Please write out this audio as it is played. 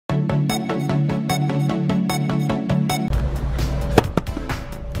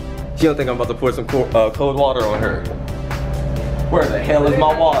She don't think I'm about to pour some cold water on her. Where the hell is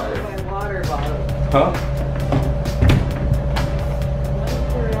my water? My water bottle. Huh?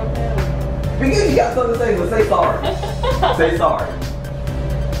 Because you got something to say, but say sorry. Say sorry.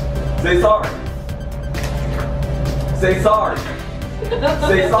 Say sorry. Say sorry.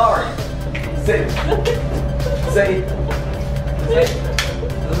 Say sorry. Say.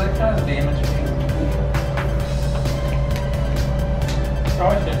 Does that kind of damage me?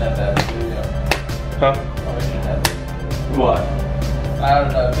 Probably shouldn't have that video. Huh? Probably shouldn't have that. What? I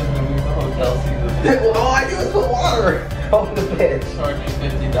don't know, because when we leave the hotel, see the Well, all I do is put water on the bed. charge me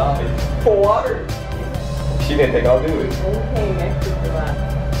 $50. For water. She didn't think I'll do it. I'm paying extra for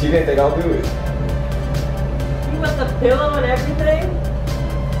that. She didn't think I'll do it. You want the pillow and everything?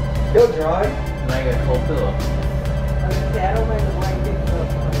 It'll dry. And I got a cold pillow. I was gonna say, I don't mind the blanket, but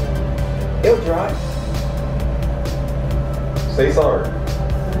It'll dry. Say sorry.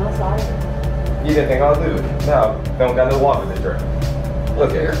 I'm not sorry. You didn't think I'll do it. Now, don't got no water to drink.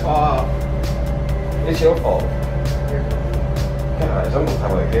 Look at Your her. fault. It's your fault. Gosh, I'm gonna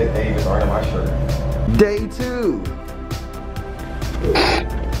have a good day just ironing my shirt. Day 2.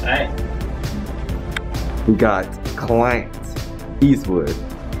 Alright. We got Clint Eastwood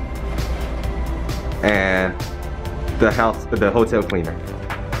and the hotel cleaner.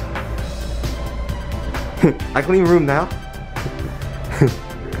 I clean room now.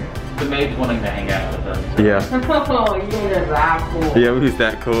 The maid's wanting to hang out with us. Yeah. Oh, you are that cool. Yeah, we was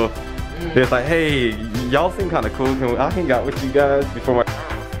that cool. It's like, hey, y'all seem kind of cool. Can I hang out with you guys before my...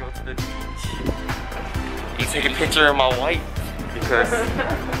 Let's go to the beach. You take a picture of my wife because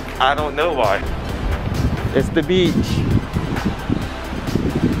I don't know why. It's the beach.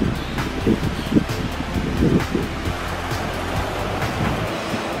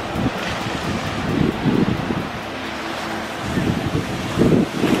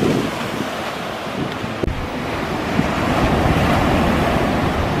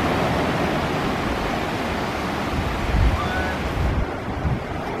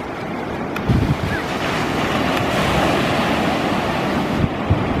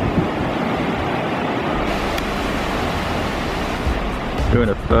 Doing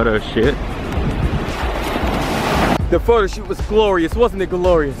a photo shoot. The photo shoot was glorious, wasn't it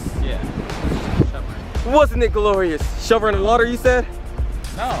glorious? Yeah. Wasn't it glorious? Shovel in the water, you said?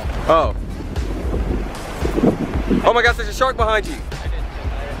 No. Oh. Oh my gosh, there's a shark behind you.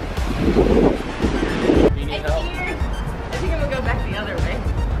 Do you need help? I think I'm gonna go back the other way.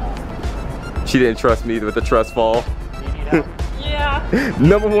 She didn't trust me with the trust fall. Do you need help? Yeah.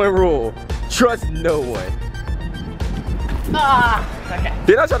 #1 rule, trust no one. Ah. Okay.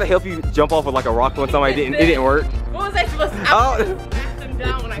 Did I try to help you jump off with like a rock one time? It didn't work. What was I supposed to? I was supposed to smash them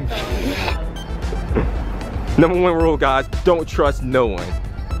down when I fell on the ground. #1 rule, guys, don't trust no one.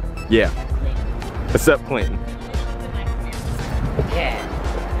 Yeah, except Clinton. Yeah.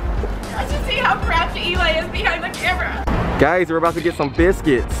 I should see how proud Eli is behind the camera. Guys, we're about to get some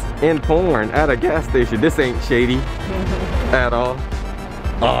biscuits and porn at a gas station. This ain't shady at all.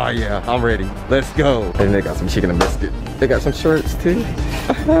 Oh yeah, I'm ready. Let's go. And they got some chicken and biscuit. They got some shirts too.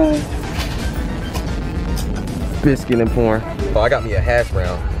 Biscuit and porn. Oh, I got me a hash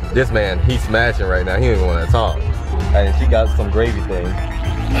brown. This man, he's smashing right now. He don't even want to talk. And she got some gravy thing.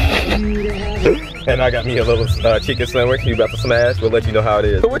 And I got me a little chicken sandwich. You about to smash? We'll let you know how it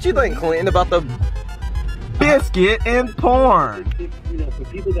is. So what you think, Clinton, about the biscuit and porn? You know, for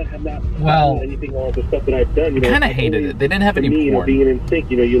people that have not Well, done anything, all the stuff that I've done, you know, kind of hated it. They didn't have for any me, you know, porn. being in sync,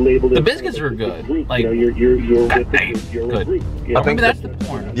 you know, you labeled it. The biscuits were good. Group, Like, you know, you're with it, you're good. a group. You know? I think Maybe that's the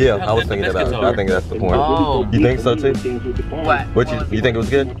porn. Yeah, How I was the thinking biscuits about it. are. I think that's the porn. Oh. You think so too? What? What you think it was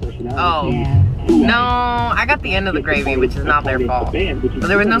good? Oh. No, I got the end of the gravy, which is not their fault. But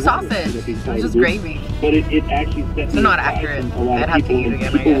there was no sausage. It was just gravy. But it actually set So not accurate. I'd have to eat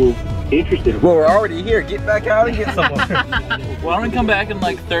again, I guess. Interested. Well, we're already here. Get back out and get some more. Why don't we come back in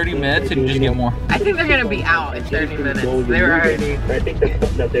like 30 minutes and just get more? I think they're gonna be out in 30 minutes. They were already. I think that's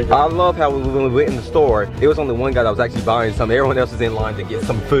something that they were. I love how when we went in the store, it was only one guy that was actually buying something. Everyone else was in line to get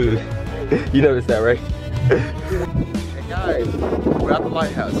some food. You noticed that, right? Hey guys, we're at the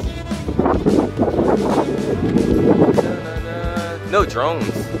Lighthouse. No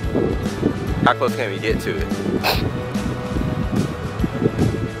drones. How close can we get to it?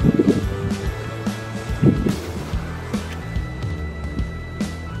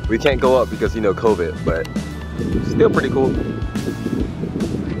 We can't go up because, you know, COVID, but still pretty cool.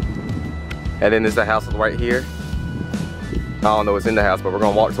 And then there's the house right here. I don't know what's in the house, but we're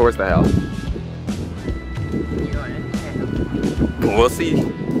gonna walk towards the house. We'll see.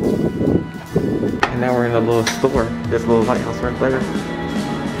 And now we're in a little store. This little lighthouse right there.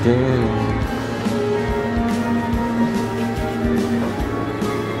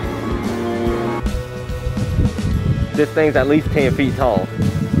 This thing's at least 10 feet tall.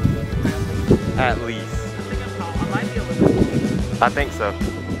 At least. I think so.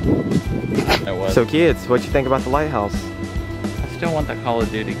 So kids, what you think about the lighthouse? I still want the Call of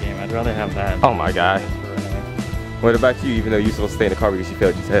Duty game. I'd rather have that. Oh my god. What about you, even though you're supposed to stay in the car because you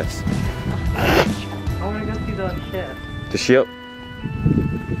failed your test? I want to go see the ship. The ship?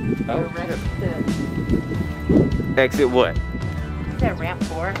 Oh, ship. Exit what? Is that ramp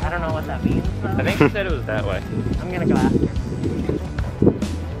 4? I don't know what that means. I think she said it was that way. I'm gonna go ask her.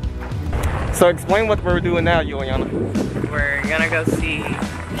 So explain what we're doing now, Juliana. We're gonna go see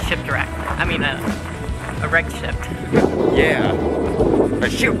Shipwreck. I mean, a wrecked ship. Yeah. A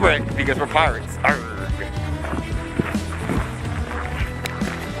shipwreck because we're pirates. Arr.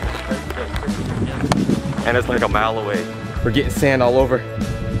 And it's like a mile away. We're getting sand all over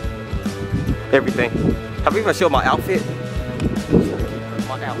everything. Have we even showed my outfit?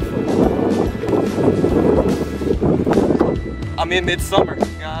 My outfit. I'm in midsummer,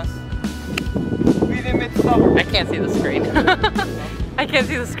 guys. We're in midsummer. I can't see the screen. I can't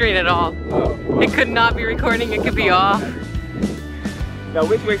see the screen at all. It could not be recording, it could be off. Now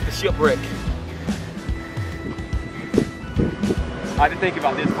which way's the shipwreck? I didn't think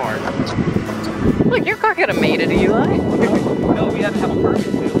about this part. Look, your car could have made it, Eli. No, we have to have a permit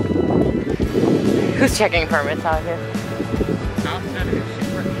too. Who's checking permits out here?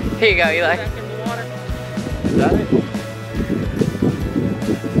 Here you go, Eli. Is that it?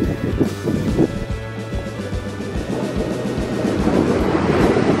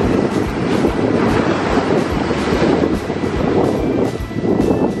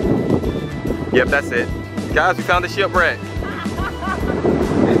 Yep, that's it. Guys, we found the shipwreck.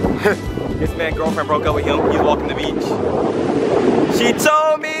 His man girlfriend broke up with him. He's walking the beach. She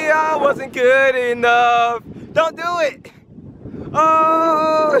told me I wasn't good enough. Don't do it.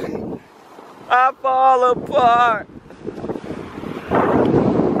 Oh, I fall apart.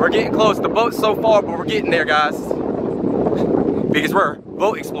 We're getting close. The boat's so far, but we're getting there, guys. Because we're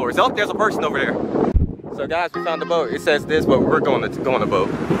boat explorers. Oh, there's a person over there. So guys, we found the boat. It says this, but we're going to go on the boat.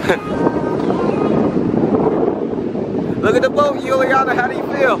 Look at the boat, Juliana. How do you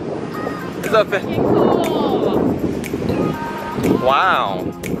feel? It's up there. Cool. Wow.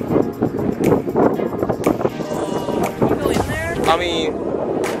 Can you go in there? I mean,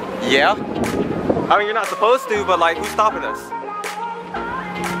 yeah. I mean, you're not supposed to, but like, who's stopping us?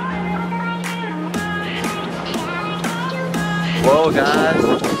 Whoa, guys.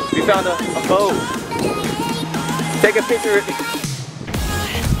 We found a boat. Take a picture.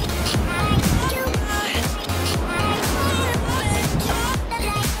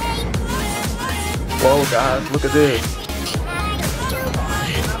 Whoa, guys, look at this.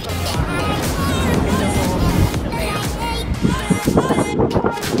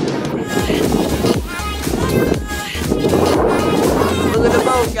 Look at the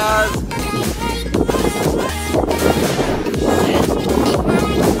boat, guys.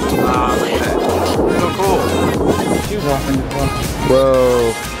 Ah, look at that. So cool. She was walking as well.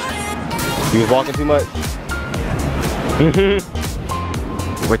 Whoa. You was walking too much?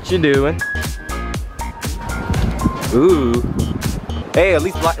 What you doing? Ooh. Hey, at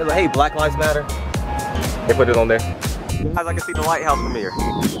least Black Lives Matter. They put it on there. Guys, I can see the lighthouse from here.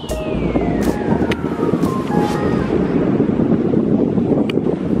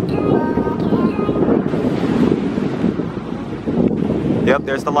 Yep,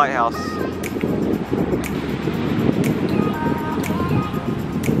 there's the lighthouse.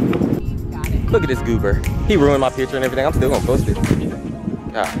 Look at this goober. He ruined my picture and everything. I'm still gonna post it.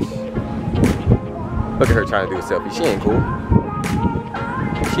 Gosh. Look at her trying to do a selfie. She ain't cool.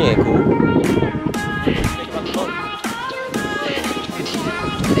 She ain't cool.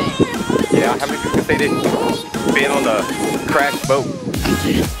 Yeah, how many people say they've been on the crashed boat?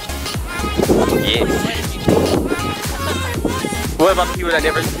 Yeah. What about the people that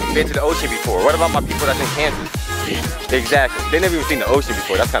never been to the ocean before? What about my people that's in Kansas? Exactly. They never even seen the ocean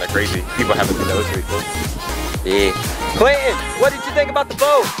before. That's kind of crazy. People haven't seen the ocean before. Yeah. Clinton, what did you think about the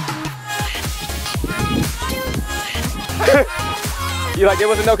boat? You like there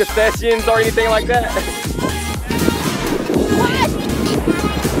wasn't no concessions or anything like that?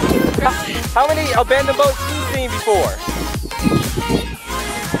 How many abandoned boats have you seen before?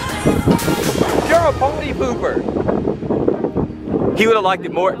 You're a party pooper. He would have liked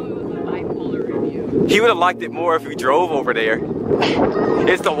it more. He would have liked it more if we drove over there.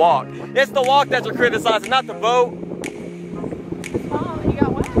 It's the walk. It's the walk that you're criticizing, not the boat. Oh, you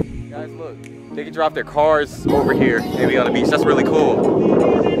got wet? Guys, look, they can drop their cars over here and be on the beach. That's really cool.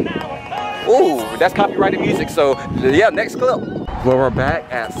 Ooh, that's copyrighted music, so yeah, next clip. Well, we're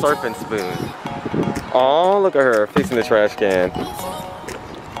back at Surf and Spoon. Oh, look at her fixing the trash can.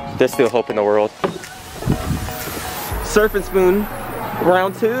 There's still hope in the world. Surf and Spoon,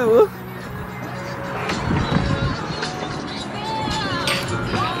 round 2.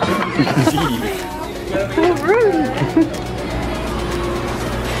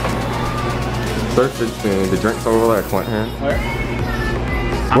 Surf and Spoon, the drinks over there, Quentin.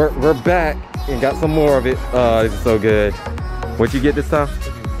 Where? We're back and got some more of it. Oh, this is so good. What'd you get this time?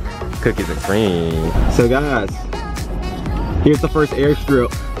 Cookies and cream. So guys, here's the first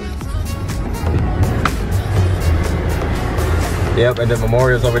airstrip. Yep, and the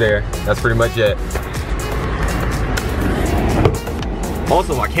memorial's over there. That's pretty much it.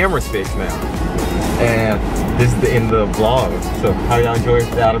 Also, my camera's fixed now. And this is the end of the vlog. So how y'all enjoy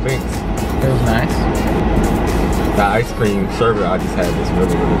the Outer Banks? It was nice. The ice cream sherbet I just had was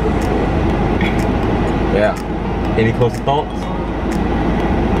really, really, really good. Yeah. Any closing thoughts?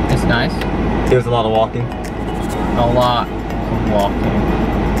 It's nice. It was a lot of walking. A lot of walking.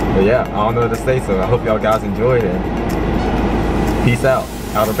 But yeah, I don't know what to say, so I hope y'all guys enjoyed it. Peace out.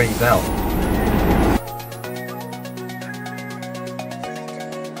 Outer Banks out.